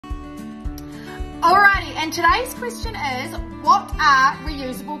Alrighty, and today's question is, what are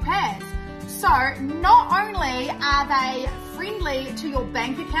reusable pads? So, not only are they friendly to your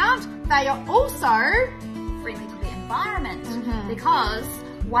bank account, they are also friendly to the environment, because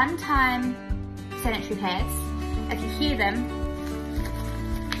one-time sanitary pads, if you hear them,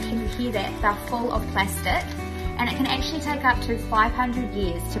 can you hear that? They're full of plastic, and it can actually take up to 500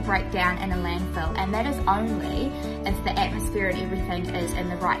 years to break down in a landfill, and that is only if the atmosphere and everything is in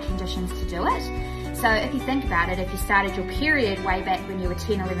the right conditions to do it. So if you think about it, if you started your period way back when you were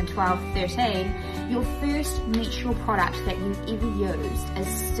 10, 11, 12, 13, your first menstrual product that you ever used is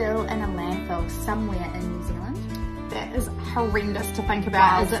still in a landfill somewhere in New Zealand. That is horrendous to think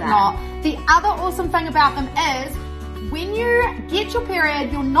about, is it not? The other awesome thing about them is, when you get your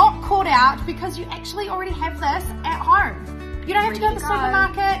period, you're not caught out because you actually already have this at home. You don't have to go to the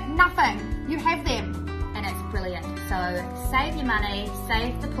supermarket, nothing. You have them. And it's brilliant. So save your money,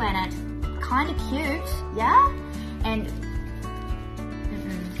 save the planet. Kind of cute, yeah? And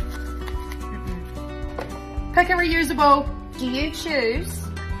pick a reusable. do you choose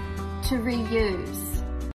to reuse